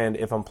opening hand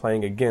if I'm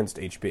playing against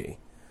HB.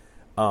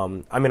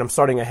 I'm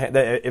starting a hand.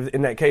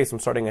 In that case, I'm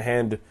starting a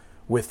hand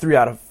with 3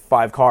 out of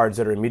 5 cards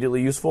that are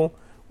immediately useful.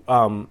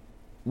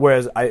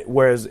 Whereas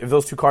if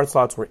those 2 card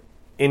slots were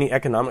any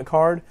economic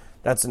card,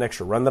 that's an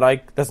extra run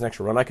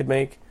I could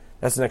make.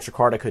 That's an extra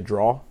card I could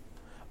draw.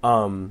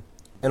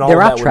 And all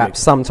there of are that traps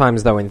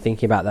sometimes, though, in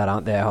thinking about that,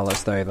 aren't there,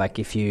 Hollis? Though, like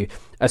if you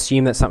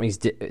assume that something's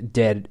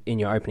dead in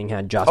your opening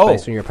hand just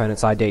based on your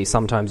opponent's ID,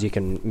 sometimes you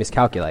can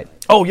miscalculate.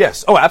 Oh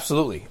yes,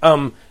 absolutely.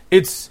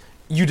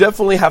 You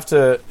definitely have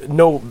to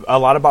know a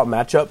lot about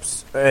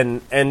matchups,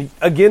 and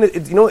again,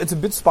 it's a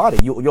bit spotty.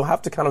 You'll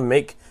have to kind of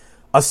make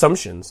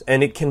assumptions,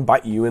 and it can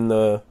bite you in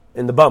the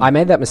bum. I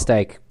made that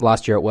mistake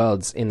last year at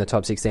Worlds in the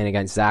top 16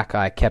 against Zach.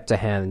 I kept a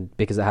hand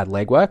because it had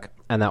legwork,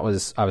 and I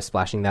was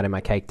splashing that in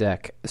my cake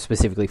deck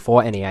specifically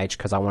for NEH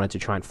because I wanted to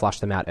try and flush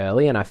them out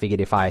early, and I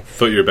figured if I...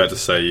 Thought you were about to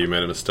say you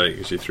made a mistake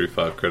because you threw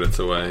 5 credits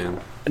away. And...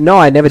 No,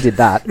 I never did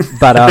that,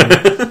 but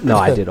no,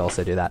 I did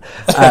also do that.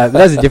 But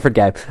that was a different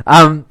game.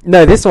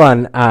 No, this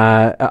one,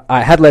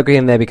 I had legwork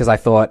in there because I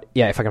thought,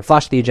 if I can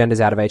flush the agendas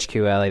out of HQ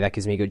early, that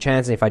gives me a good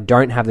chance, and if I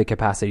don't have the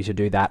capacity to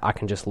do that, I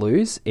can just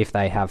lose if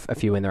they have a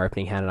few in their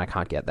opening hand and I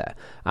can't get there,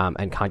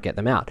 and can't get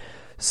them out.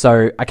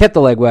 So I kept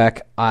the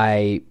legwork.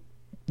 I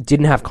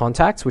didn't have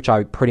contacts, which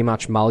I pretty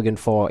much mulliganed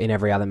for in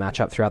every other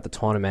matchup throughout the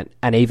tournament,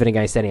 and even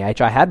against NEH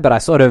I had, but I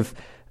sort of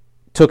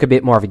took a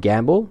bit more of a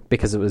gamble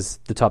because it was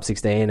the top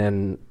 16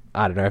 and,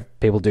 I don't know,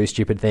 people do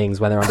stupid things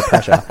when they're under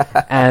pressure.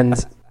 And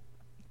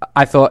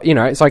I thought,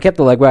 so I kept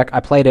the legwork, I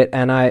played it,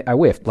 and I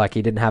whiffed. Like,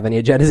 he didn't have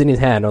any agendas in his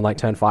hand on, like,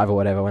 turn 5 or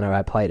whatever whenever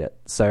I played it.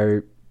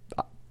 So,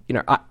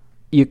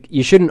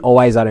 you shouldn't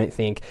always, I don't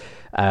think,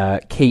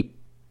 keep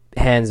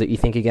hands that you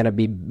think are going to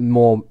be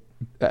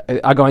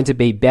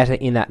better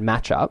in that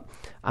matchup,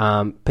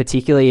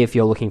 particularly if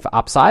you're looking for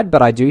upside.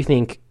 But I do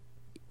think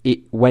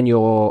what you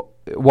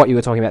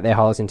were talking about there,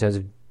 Hollis, in terms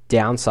of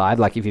downside,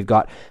 like if you've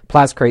got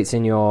Plascretes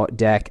in your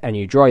deck and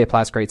you draw your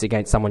Plascretes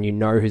against someone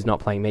who's not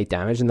playing meat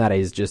damage, and that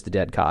is just a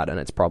dead card, and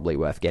it's probably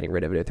worth getting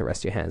rid of it if the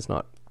rest of your hand's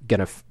not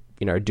going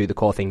to do the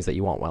core things that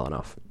you want well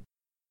enough.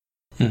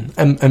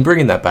 And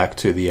bringing that back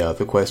to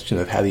the question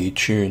of how do you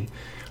tune,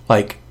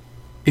 like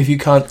if you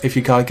can't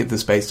get the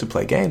space to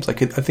play games,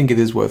 like I think it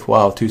is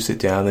worthwhile to sit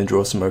down and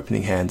draw some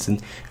opening hands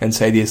and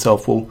say to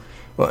yourself, well,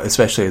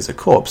 especially as a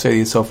corp, say to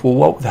yourself, well,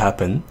 what would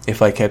happen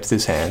if I kept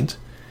this hand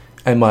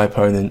and my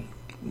opponent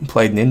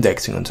played an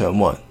indexing on turn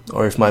 1,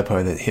 or if my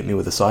opponent hit me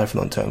with a siphon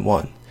on turn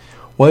 1?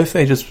 What if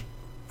they just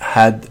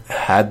had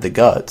the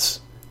guts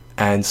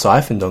and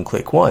siphoned on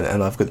click 1,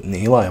 and I've got an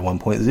Eli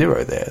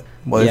 1.0 there?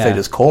 What if they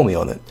just call me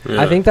on it?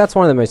 I think that's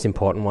one of the most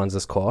important ones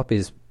as corp,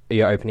 is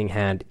your opening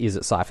hand, is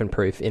it siphon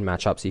proof in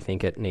matchups you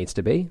think it needs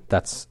to be?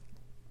 That's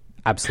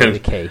absolutely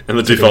key. And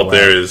the default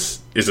there is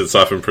it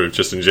siphon proof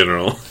just in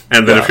general?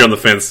 And then if you're on the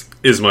fence,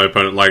 is my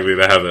opponent likely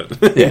to have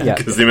it? Yeah.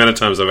 Because the amount of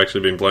times I've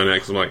actually been blown out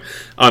because I'm like,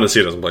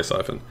 Naseer doesn't play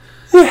siphon.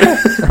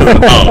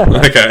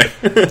 Oh, okay.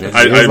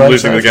 I'm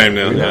losing the game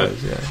now.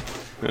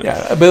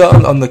 Yeah,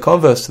 but on the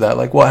converse to that,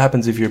 like, what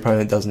happens if your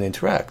opponent doesn't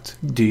interact?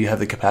 Do you have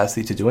the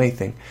capacity to do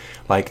anything?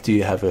 Like, do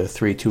you have a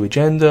 3-2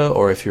 agenda,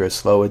 or if you're a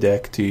slower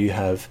deck, do you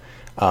have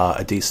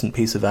a decent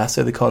piece of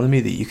asset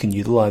economy that you can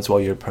utilize while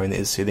your opponent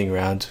is sitting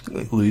around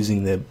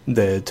losing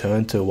their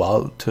turn to a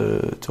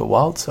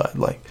wild side?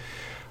 Like,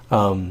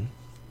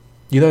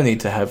 you don't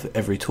need to have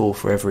every tool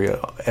for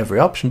every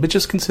option, but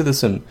just consider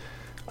some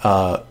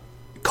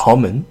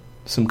common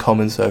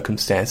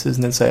circumstances,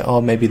 and then say,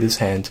 oh, maybe this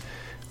hand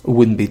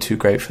wouldn't be too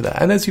great for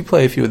that. And as you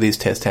play a few of these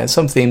test hands,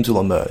 some themes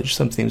will emerge,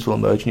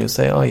 and you'll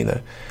say,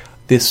 oh,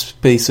 this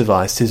piece of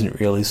ice isn't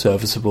really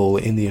serviceable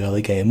in the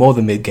early game or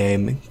the mid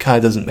game. It kind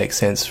of doesn't make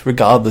sense,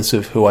 regardless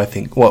of who I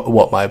think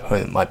what my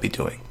opponent might be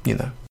doing.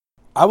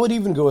 I would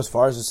even go as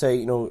far as to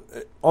say,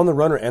 on the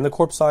runner and the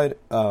corp side,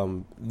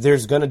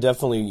 there's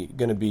definitely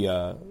going to be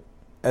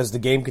as the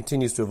game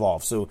continues to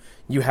evolve. So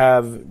you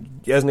have,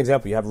 as an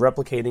example, you have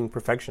replicating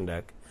perfection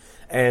deck,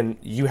 and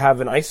you have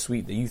an ice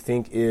suite that you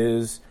think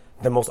is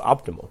the most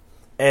optimal.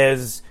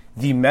 As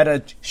the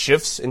meta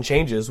shifts and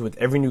changes with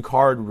every new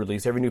card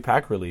release, every new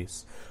pack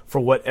release, for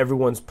what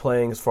everyone's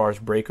playing as far as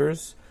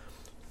breakers,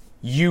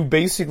 you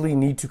basically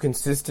need to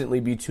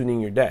consistently be tuning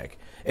your deck.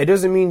 It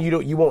doesn't mean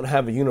you won't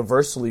have a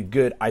universally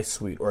good ice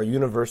suite or a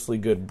universally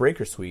good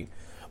breaker suite,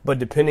 but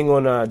depending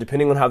on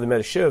how the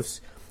meta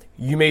shifts,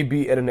 you may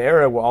be at an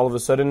era where all of a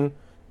sudden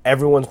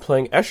everyone's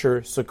playing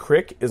Escher, so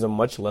Crick is a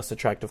much less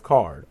attractive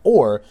card,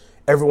 or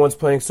everyone's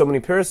playing so many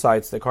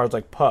parasites that cards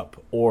like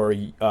Pup or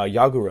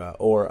Yagura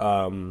or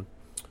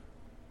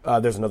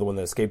there's another one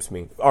that escapes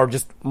me. Or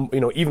just,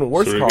 even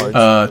worse Tsurugi?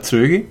 cards.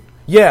 Tsurugi?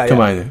 Yeah.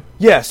 Komainu.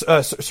 Yes,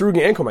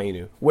 Tsurugi and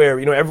Komainu,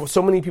 where,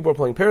 so many people are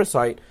playing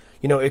Parasite,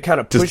 it kind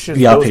of pushes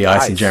the those RP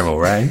ice in general,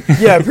 right?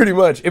 Yeah, pretty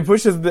much. It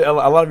pushes a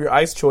lot of your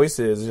ice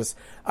choices just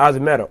out of the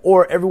meta.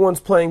 Or everyone's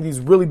playing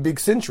these really big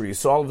sentries,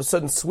 so all of a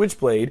sudden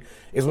Switchblade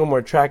is a little more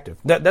attractive.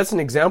 That's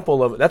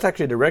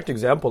actually a direct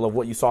example of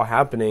what you saw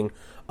happening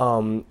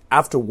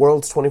after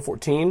Worlds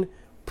 2014,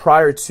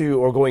 prior to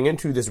or going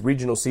into this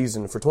regional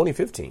season for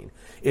 2015,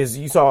 is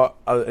you saw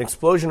an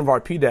explosion of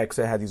RP decks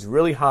that had these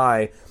really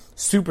high,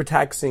 super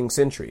taxing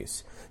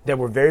sentries that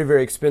were very,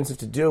 very expensive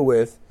to deal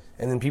with,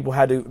 and then people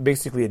had to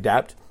basically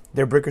adapt.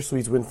 Their Breaker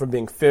Suites went from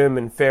being Fem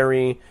and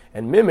Fairy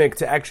and Mimic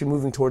to actually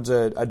moving towards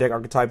a deck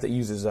archetype that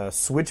uses a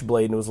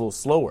Switchblade, and it was a little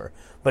slower,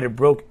 but it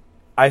broke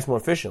ice more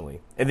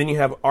efficiently. And then you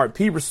have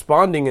RP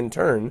responding in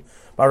turn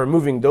by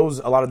removing a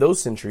lot of those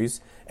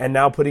sentries, and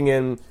now putting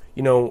in,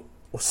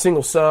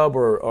 single sub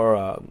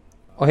or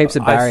heaps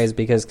of barriers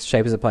because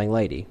Shapers are playing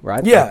Lady,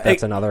 right? Yeah,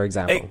 that's another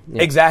example.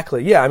 Yeah.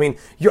 Exactly. Yeah, I mean,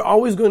 you're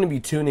always going to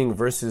be tuning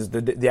versus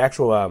the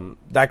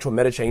actual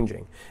meta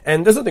changing,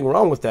 and there's nothing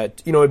wrong with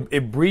that.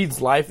 It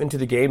breathes life into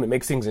the game. It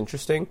makes things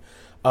interesting.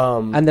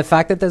 And the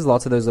fact that there's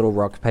lots of those little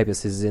rock, paper,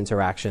 scissors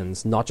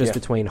interactions, not just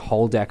between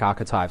whole deck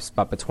archetypes,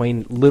 but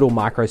between little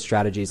micro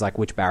strategies like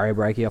which barrier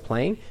breaker you're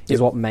playing,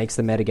 is what makes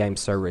the metagame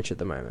so rich at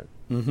the moment.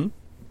 Mm-hmm.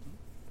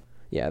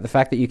 Yeah, the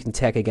fact that you can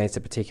tech against a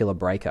particular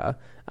breaker,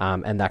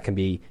 and that can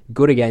be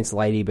good against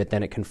Lady, but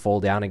then it can fall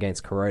down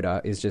against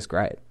Kuroda is just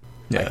great.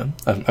 Yeah,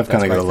 I've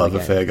kind of got a love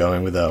affair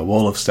going with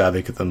Wall of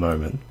Static at the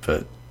moment,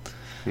 but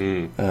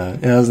it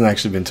hasn't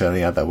actually been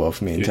turning out that well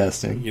for me in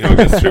testing. You know what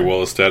gets through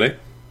Wall of Static?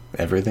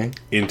 Everything?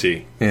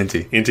 Inti.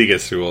 Inti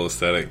Gets through Wall of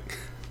Static.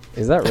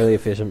 Is that really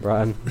efficient,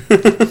 Brian?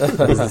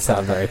 Doesn't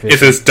sound very efficient.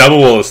 If there's double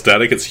Wall of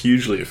Static, it's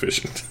hugely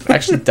efficient.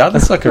 Actually,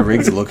 Datasucker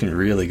Rig's looking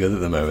really good at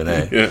the moment,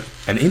 eh? Yeah.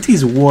 And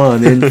Inti's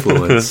one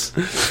influence.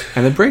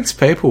 And it breaks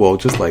Paper Wall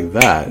just like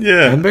that.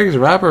 Yeah. And breaks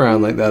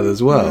Wraparound like that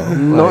as well.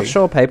 Not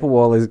sure Paper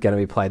Wall is going to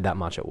be played that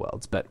much at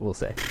Worlds, but we'll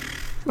see.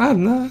 I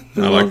don't know.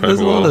 There's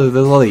a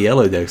lot of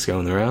yellow decks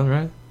going around,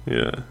 right?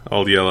 Yeah,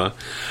 old yellow.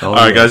 All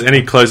right, guys,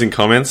 any closing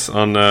comments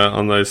on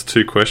those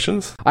two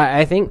questions?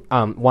 I think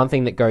one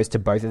thing that goes to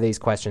both of these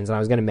questions, and I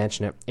was going to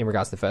mention it in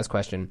regards to the first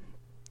question,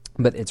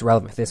 but it's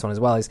relevant for this one as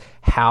well, is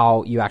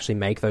how you actually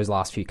make those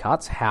last few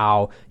cuts,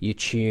 how you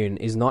tune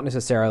is not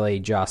necessarily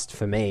just,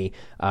 for me,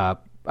 a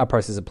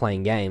process of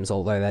playing games,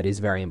 although that is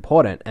very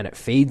important, and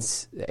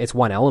it's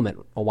one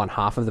element or one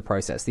half of the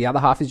process. The other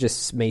half is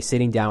just me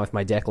sitting down with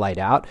my deck laid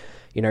out,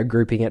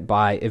 grouping it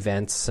by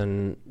events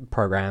and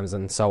programs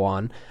and so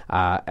on,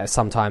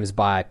 sometimes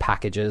by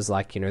packages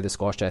like, the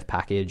Scorched Earth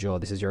package or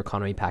this is your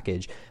economy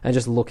package, and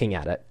just looking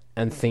at it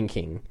and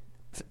thinking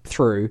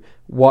through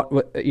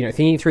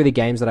thinking through the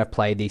games that I've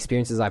played, the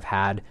experiences I've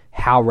had,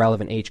 how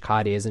relevant each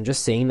card is, and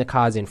just seeing the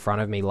cards in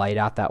front of me laid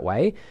out that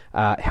way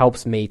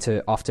helps me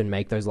to often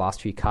make those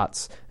last few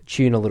cuts,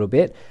 tune a little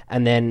bit,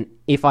 and then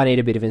if I need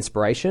a bit of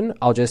inspiration,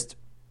 I'll just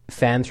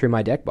fan through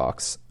my deck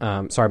box,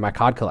 my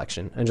card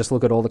collection, and just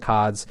look at all the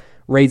cards,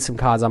 read some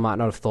cards I might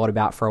not have thought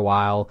about for a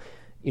while,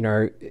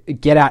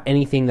 get out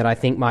anything that I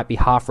think might be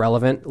half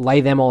relevant, lay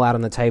them all out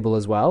on the table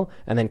as well,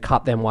 and then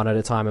cut them one at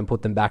a time and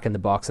put them back in the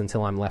box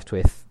until I'm left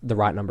with the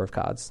right number of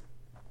cards.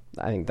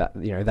 I think that,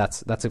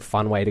 that's a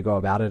fun way to go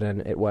about it,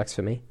 and it works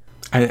for me.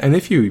 And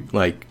if you,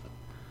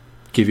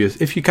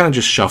 if you kind of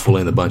just shuffle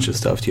in a bunch of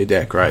stuff to your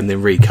deck, right, and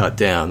then recut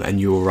down, and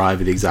you arrive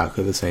at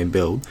exactly the same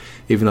build,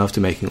 even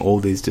after making all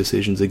these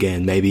decisions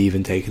again, maybe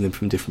even taking them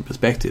from different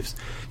perspectives,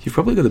 you've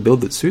probably got a build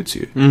that suits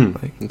you.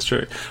 That's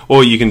true.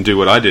 Or you can do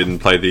what I did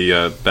and play the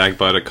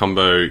Bagbiter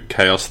combo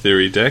Chaos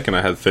Theory deck, and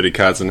I had 30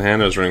 cards in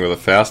hand, I was running with a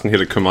Faust and hit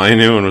a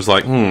Komainu and was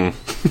like, oh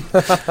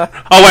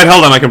wait,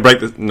 hold on, I can break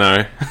this.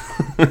 No.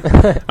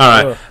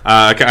 Alright,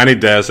 I need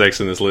Deus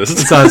Ex in this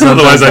list.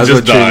 Otherwise I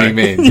just die.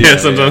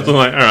 Sometimes I'm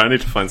like, alright, I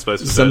need to find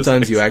space for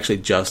sometimes you actually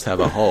just have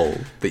a hole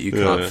that you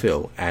can't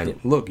fill, and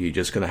look, you're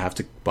just going to have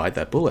to bite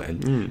that bullet,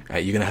 and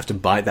you're going to have to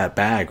bite that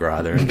bag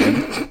rather,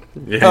 and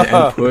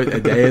put a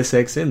Deus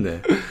Ex in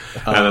there.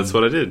 And that's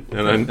what I did,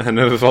 and I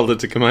never folded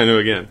to Komainu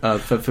again.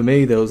 For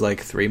me, there was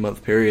like a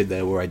 3-month period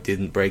there where I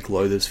didn't break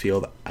Lotus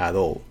Field at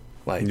all.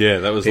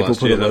 That was people last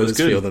put year. a Lotus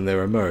Field in their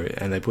remote,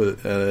 and they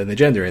put an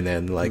agenda in there,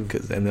 and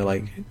they're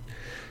like,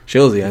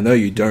 Shilsey, I know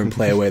you don't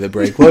play away the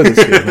break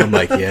Lotus Field. And I'm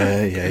like,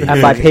 yeah.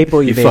 And by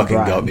people, you fucking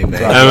Brian. Got me,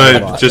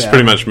 man.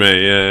 Pretty much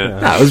me, yeah.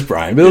 Nah, it was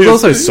Brian, but it was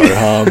also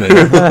Soham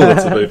and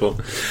lots of people.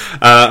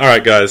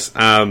 Alright, guys.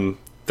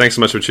 Thanks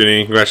so much for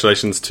tuning in.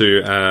 Congratulations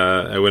to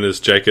our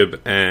winners,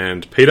 Jacob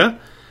and Peter.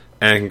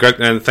 And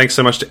thanks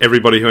so much to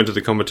everybody who entered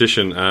the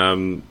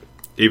competition.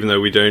 Even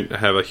though we don't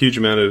have a huge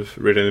amount of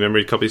Red End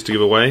Memory copies to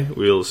give away,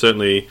 we'll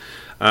certainly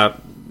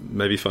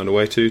maybe find a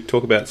way to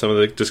talk about some of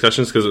the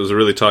discussions, because it was a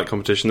really tight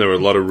competition. There were a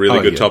lot of really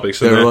good topics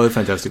in there. There were a lot of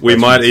fantastic We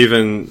questions. might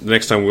even, the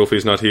next time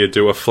Wolfie's not here,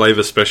 do a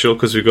flavour special,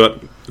 because we've got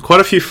quite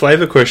a few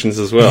flavour questions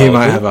as well. He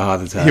might have a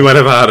heart attack.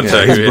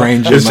 His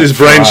brain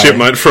chip chip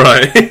might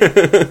fry.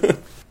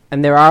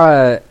 And there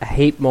are a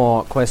heap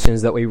more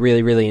questions that we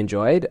really, really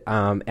enjoyed,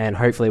 and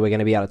hopefully we're going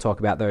to be able to talk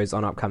about those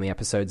on upcoming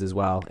episodes as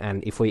well.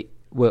 And if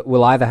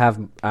we'll either have,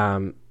 I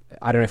don't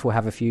know if we'll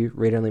have a few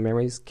read-only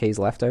memories keys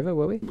left over,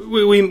 will we?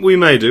 We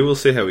may do. We'll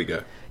see how we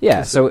go.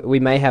 Yeah, so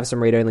we may have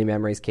some read-only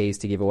memories keys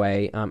to give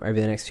away over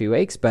the next few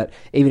weeks, but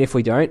even if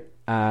we don't,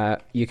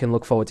 you can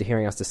look forward to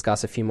hearing us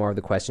discuss a few more of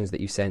the questions that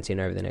you've sent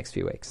in over the next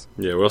few weeks.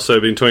 Yeah, we've also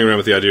been toying around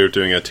with the idea of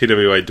doing a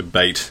TWA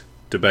debate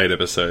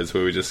episodes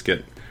where we just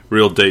get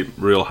real deep,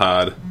 real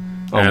hard,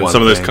 and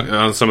some of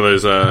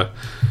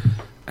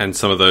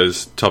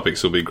those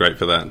topics will be great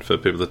for that, for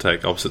people to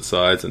take opposite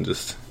sides and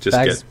just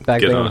Bags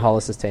get on on.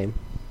 Hollis's team.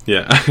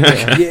 Yeah.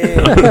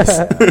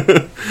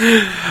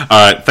 All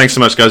right. Thanks so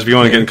much, guys. If you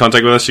want to get in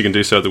contact with us, you can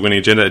do so at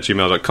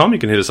thewinningagenda@gmail.com. You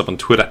can hit us up on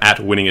Twitter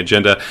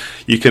 @winningagenda.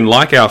 You can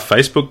like our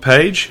Facebook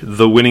page,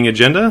 The Winning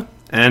Agenda.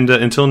 And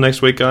until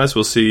next week, guys,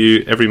 we'll see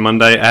you every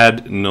Monday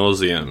ad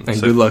nauseum.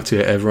 And good luck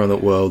to everyone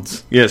at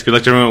Worlds. Yes, good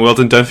luck to everyone at Worlds.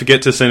 And don't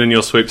forget to send in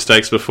your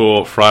sweepstakes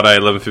before Friday,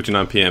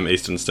 11:59 p.m.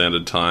 Eastern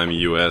Standard Time,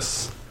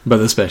 US.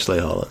 But especially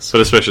Hollis. Don't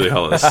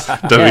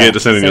forget to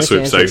send in your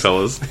sweepstakes,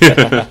 Hollis.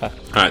 All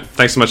right.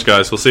 Thanks so much,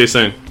 guys. We'll see you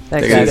soon.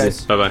 Thanks, Thanks, guys.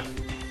 guys. Bye-bye.